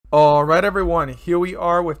All right, everyone, here we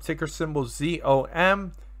are with ticker symbol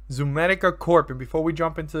ZOM, Zomedica Corp. And before we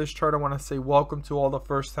jump into this chart, I want to say welcome to all the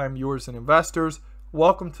first-time viewers and investors.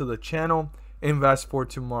 Welcome to the channel, Invest for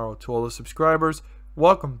Tomorrow. To all the subscribers,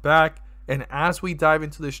 welcome back. And as we dive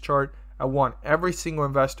into this chart, I want every single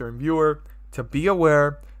investor and viewer to be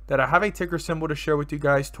aware that I have a ticker symbol to share with you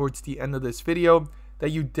guys towards the end of this video that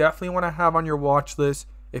you definitely want to have on your watch list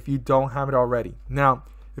if you don't have it already. Now,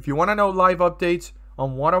 if you want to know live updates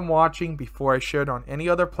on what I'm watching before I share it on any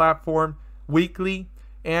other platform weekly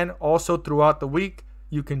and also throughout the week,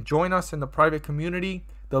 you can join us in the private community.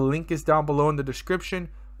 The link is down below in the description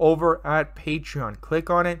over at Patreon. Click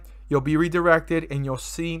on it, you'll be redirected and you'll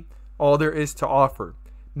see all there is to offer.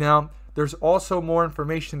 Now, there's also more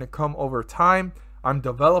information to come over time. I'm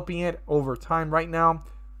developing it over time right now,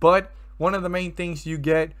 but one of the main things you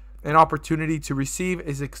get an opportunity to receive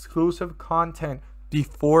is exclusive content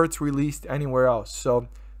before it's released anywhere else. So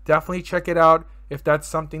definitely check it out if that's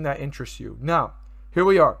something that interests you. Now, here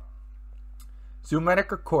we are.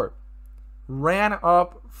 Zomedica Corp ran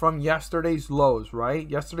up from yesterday's lows, right?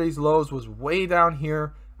 Yesterday's lows was way down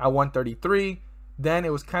here at 133. Then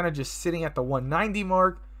it was kind of just sitting at the 190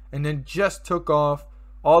 mark and then just took off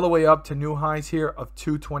all the way up to new highs here of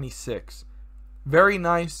 226. Very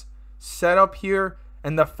nice setup here.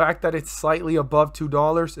 And the fact that it's slightly above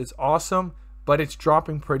 $2 is awesome. But it's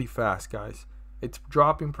dropping pretty fast, guys. It's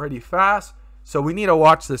dropping pretty fast. So we need to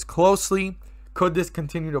watch this closely. Could this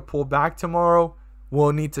continue to pull back tomorrow?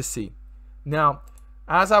 We'll need to see. Now,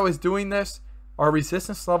 as I was doing this, our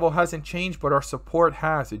resistance level hasn't changed, but our support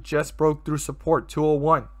has. It just broke through support,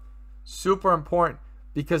 201. Super important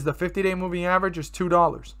because the 50-day moving average is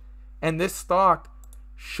 $2. And this stock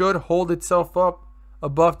should hold itself up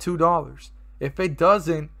above $2. If it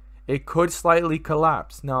doesn't, it could slightly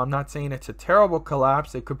collapse. Now, I'm not saying it's a terrible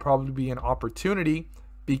collapse. It could probably be an opportunity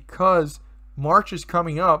because March is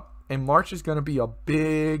coming up and March is going to be a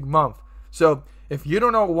big month. So if you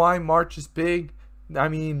don't know why March is big, I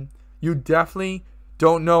mean, you definitely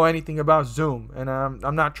don't know anything about Zoom. And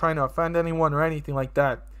I'm not trying to offend anyone or anything like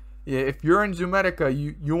that. If you're in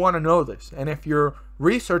Zomedica, you want to know this. And if you're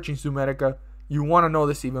researching Zomedica, you want to know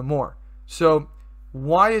this even more. So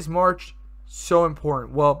why is March so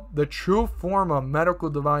important? Well, the True Forma medical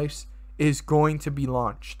device is going to be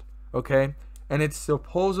launched, okay? And it's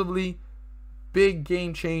supposedly big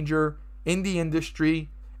game changer in the industry.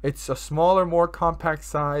 It's a smaller, more compact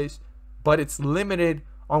size, but it's limited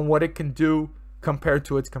on what it can do compared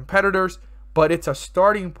to its competitors. But it's a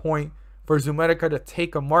starting point for Zomedica to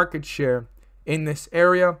take a market share in this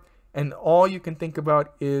area. And all you can think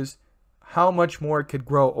about is how much more it could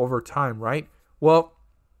grow over time, right? Well,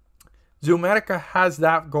 Zomedica has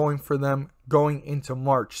that going for them going into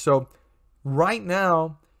March. So right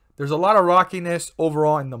now, there's a lot of rockiness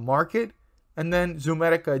overall in the market. And then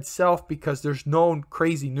Zomedica itself, because there's no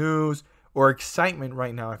crazy news or excitement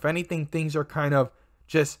right now. If anything, things are kind of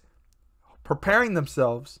just preparing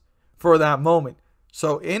themselves for that moment.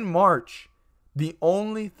 So in March, the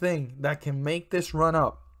only thing that can make this run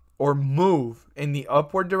up or move in the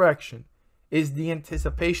upward direction is the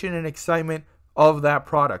anticipation and excitement of that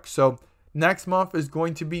product. So next month is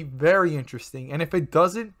going to be very interesting. And if it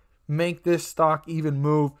doesn't make this stock even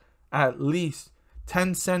move at least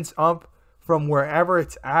 10 cents up from wherever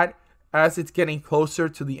it's at as it's getting closer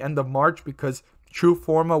to the end of March, because True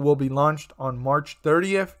Forma will be launched on March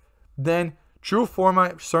 30th, then True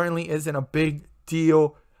Forma certainly isn't a big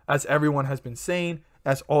deal as everyone has been saying,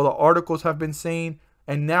 as all the articles have been saying.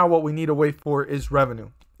 And now what we need to wait for is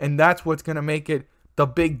revenue. And that's what's going to make it the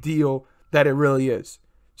big deal that it really is.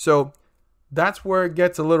 So that's where it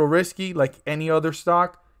gets a little risky, like any other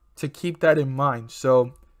stock, to keep that in mind.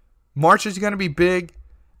 So March is going to be big.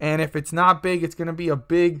 And if it's not big, it's going to be a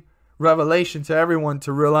big revelation to everyone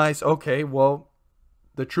to realize, okay, well,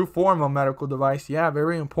 the True Forma medical device, yeah,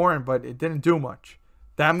 very important, but it didn't do much.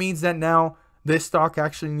 That means that now this stock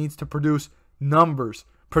actually needs to produce numbers,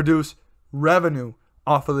 produce revenue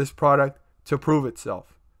off of this product to prove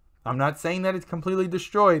itself. I'm not saying that it's completely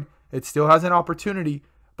destroyed. It still has an opportunity,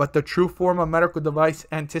 but the True Forma medical device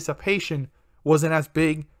anticipation wasn't as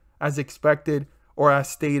big as expected or as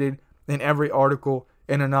stated in every article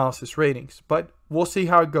in analysis ratings. But we'll see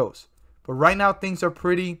how it goes. But right now, things are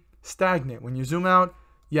pretty stagnant. When you zoom out,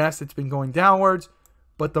 yes, it's been going downwards,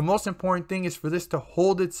 but the most important thing is for this to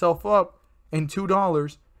hold itself up in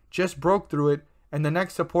 $2, just broke through it, and the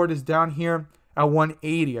next support is down here at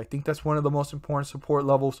 180. I think that's one of the most important support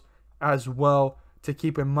levels as well to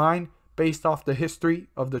keep in mind based off the history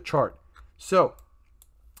of the chart. So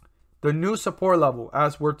the new support level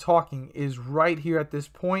as we're talking is right here at this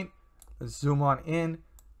point. Let's zoom on in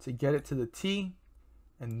to get it to the T,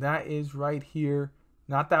 and that is right here,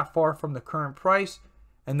 not that far from the current price,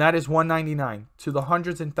 and that is 199 to the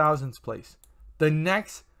hundreds and thousands place. The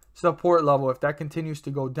next support level, if that continues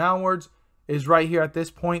to go downwards, is right here at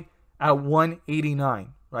this point at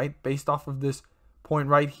 189, right? Based off of this point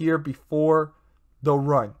right here before the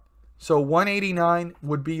run. So 189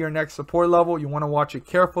 would be your next support level. You want to watch it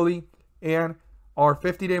carefully. And our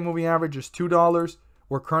 50-day moving average is $2.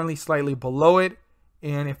 We're currently slightly below it.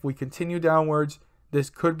 And if we continue downwards, this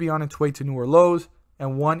could be on its way to newer lows.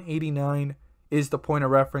 And 189 is the point of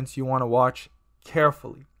reference you want to watch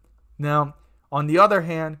carefully. Now, on the other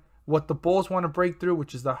hand, what the bulls want to break through,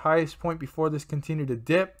 which is the highest point before this continued to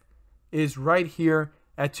dip, is right here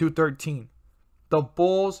at 213. The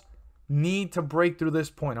bulls need to break through this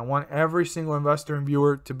point. I want every single investor and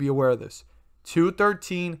viewer to be aware of this.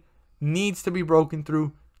 213 needs to be broken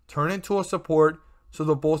through, turn into a support so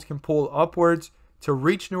the bulls can pull upwards to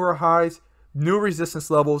reach newer highs, new resistance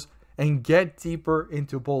levels, and get deeper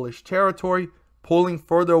into bullish territory, pulling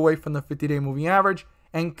further away from the 50-day moving average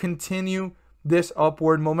and continue this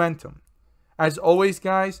upward momentum. As always,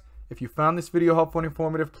 guys, if you found this video helpful and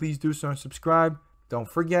informative, please do so and subscribe. Don't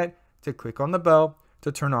forget to click on the bell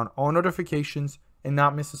to turn on all notifications and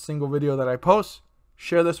not miss a single video that I post.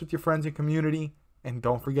 Share this with your friends and community, and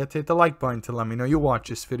don't forget to hit the like button to let me know you watch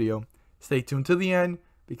this video. Stay tuned to the end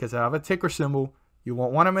because I have a ticker symbol you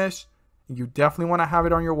won't want to miss, and you definitely want to have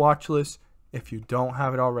it on your watch list if you don't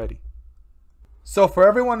have it already. So for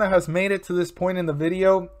everyone that has made it to this point in the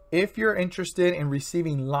video, if you're interested in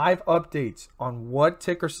receiving live updates on what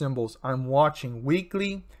ticker symbols I'm watching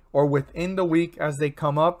weekly or within the week as they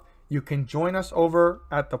come up, you can join us over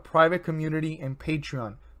at the private community and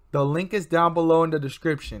Patreon. The link is down below in the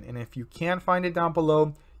description, and if you can't find it down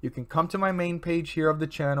below, you can come to my main page here of the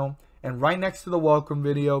channel, and right next to the welcome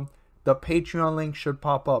video, the Patreon link should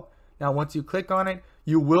pop up. Now once you click on it,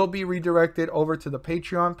 you will be redirected over to the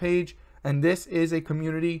Patreon page, and this is a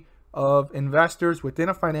community of investors within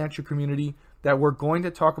a financial community that we're going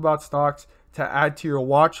to talk about stocks to add to your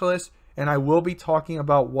watch list, and I will be talking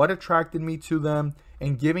about what attracted me to them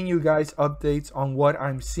and giving you guys updates on what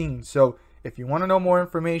I'm seeing. So if you want to know more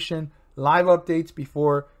information, live updates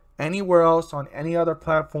before anywhere else on any other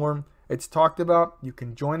platform it's talked about, you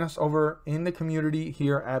can join us over in the community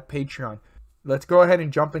here at Patreon. Let's go ahead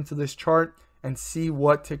and jump into this chart and see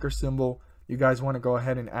what ticker symbol you guys want to go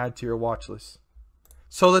ahead and add to your watch list.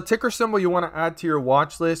 So the ticker symbol you want to add to your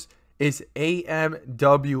watch list is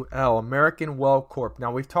AMWL, American Well Corp.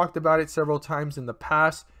 Now we've talked about it several times in the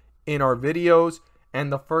past in our videos,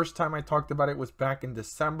 and the first time I talked about it was back in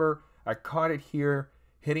December. I caught it here,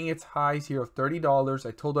 hitting its highs here of $30.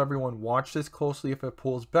 I told everyone, watch this closely. If it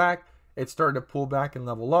pulls back, it started to pull back and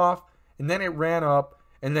level off, and then it ran up,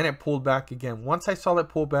 and then it pulled back again. Once I saw it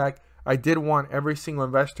pull back, I did want every single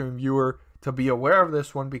investor and viewer to be aware of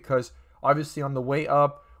this one, because obviously on the way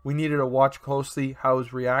up, we needed to watch closely how it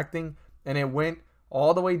was reacting, and it went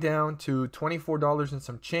all the way down to $24 and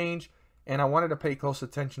some change, and I wanted to pay close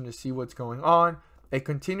attention to see what's going on. It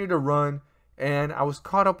continued to run, and I was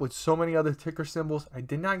caught up with so many other ticker symbols, I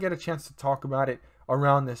did not get a chance to talk about it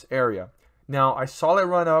around this area. Now, I saw it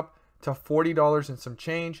run up to $40 and some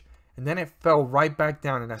change, and then it fell right back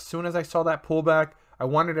down, and as soon as I saw that pullback, I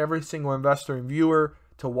wanted every single investor and viewer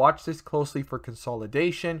to watch this closely for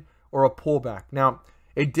consolidation or a pullback. Now,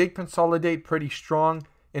 it did consolidate pretty strong,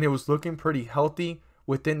 and it was looking pretty healthy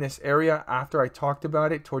within this area after I talked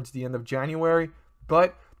about it towards the end of January,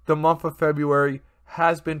 but the month of February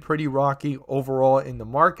has been pretty rocky overall in the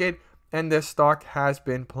market, and this stock has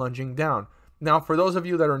been plunging down. Now, for those of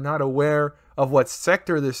you that are not aware of what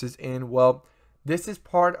sector this is in, well, this is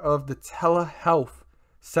part of the telehealth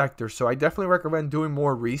sector. So I definitely recommend doing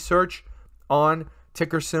more research on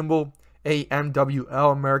ticker symbol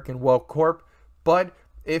AMWL, American Well Corp. But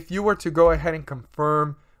if you were to go ahead and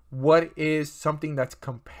confirm what is something that's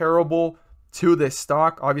comparable to this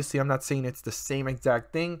stock, obviously I'm not saying it's the same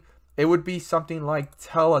exact thing, it would be something like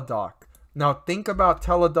Teladoc. Now think about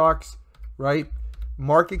Teladoc's, right,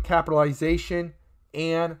 market capitalization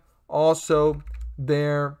and also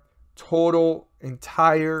their total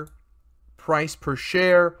entire price per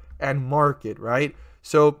share and market, right?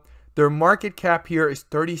 So their market cap here is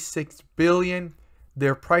 $36 billion.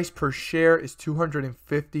 Their price per share is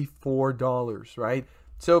 $254, right?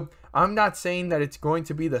 So I'm not saying that it's going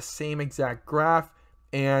to be the same exact graph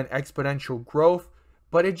and exponential growth,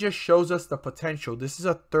 but it just shows us the potential. This is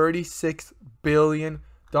a $36 billion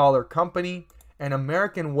company, and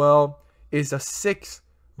American Well is a $6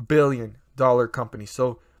 billion company.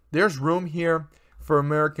 So there's room here for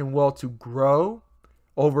American Well to grow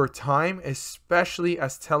over time, especially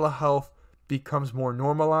as telehealth becomes more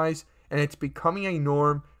normalized, and it's becoming a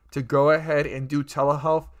norm to go ahead and do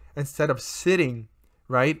telehealth instead of sitting,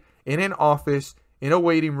 right, in an office, in a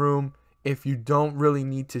waiting room, if you don't really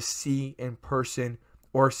need to see in person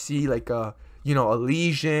or see like a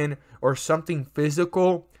lesion or something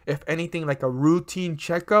physical. If anything, like a routine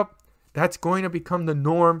checkup, that's going to become the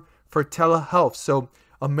norm for telehealth. So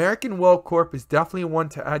American Well Corp is definitely one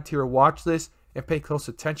to add to your watch list and pay close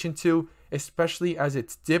attention to, especially as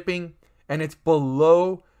it's dipping and it's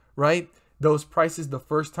below, right, those prices the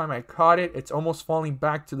first time I caught it. It's almost falling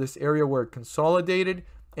back to this area where it consolidated,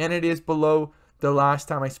 and it is below the last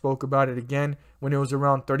time I spoke about it again when it was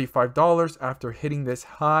around $35 after hitting this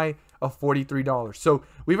high of $43. So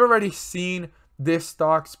we've already seen this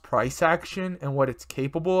stock's price action and what it's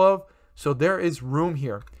capable of. So there is room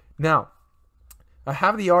here. Now, I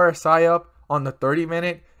have the RSI up on the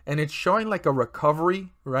 30-minute, and it's showing like a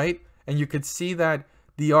recovery, right? And you could see that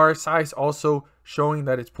the RSI is also showing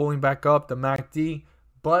that it's pulling back up, the MACD.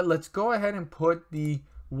 But let's go ahead and put the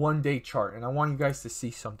one-day chart, and I want you guys to see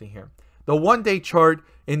something here. The one-day chart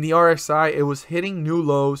in the RSI, it was hitting new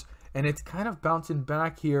lows, and it's kind of bouncing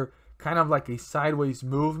back here, kind of like a sideways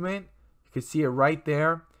movement. You can see it right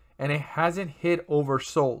there, and it hasn't hit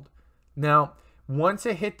oversold. Now, once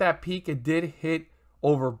it hit that peak, it did hit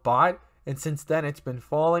overbought, and since then it's been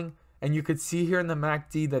falling. And you could see here in the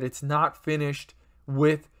MACD that it's not finished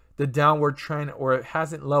with the downward trend, or it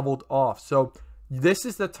hasn't leveled off. So this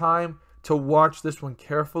is the time to watch this one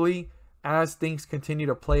carefully as things continue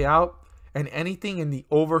to play out, and anything in the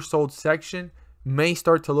oversold section may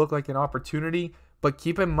start to look like an opportunity. But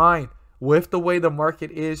keep in mind, with the way the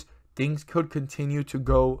market is, things could continue to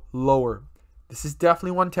go lower. This is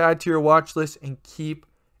definitely one to add to your watch list and keep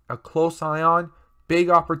a close eye on. Big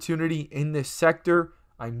opportunity in this sector.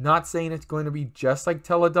 I'm not saying it's going to be just like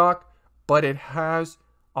Teladoc, but it has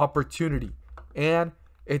opportunity, and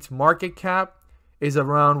its market cap is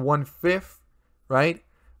around 1/5, right,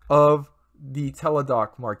 of the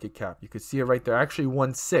Teladoc market cap. You could see it right there, actually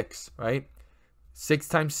 1/6, right? 6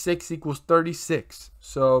 times 6 equals 36.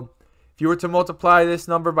 So if you were to multiply this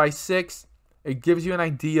number by 6, it gives you an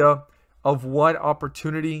idea of what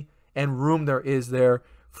opportunity and room there is there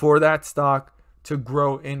for that stock to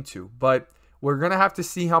grow into. But we're going to have to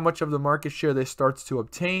see how much of the market share this starts to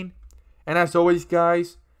obtain. And as always,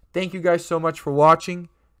 guys, thank you guys so much for watching,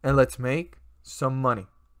 and let's make some money.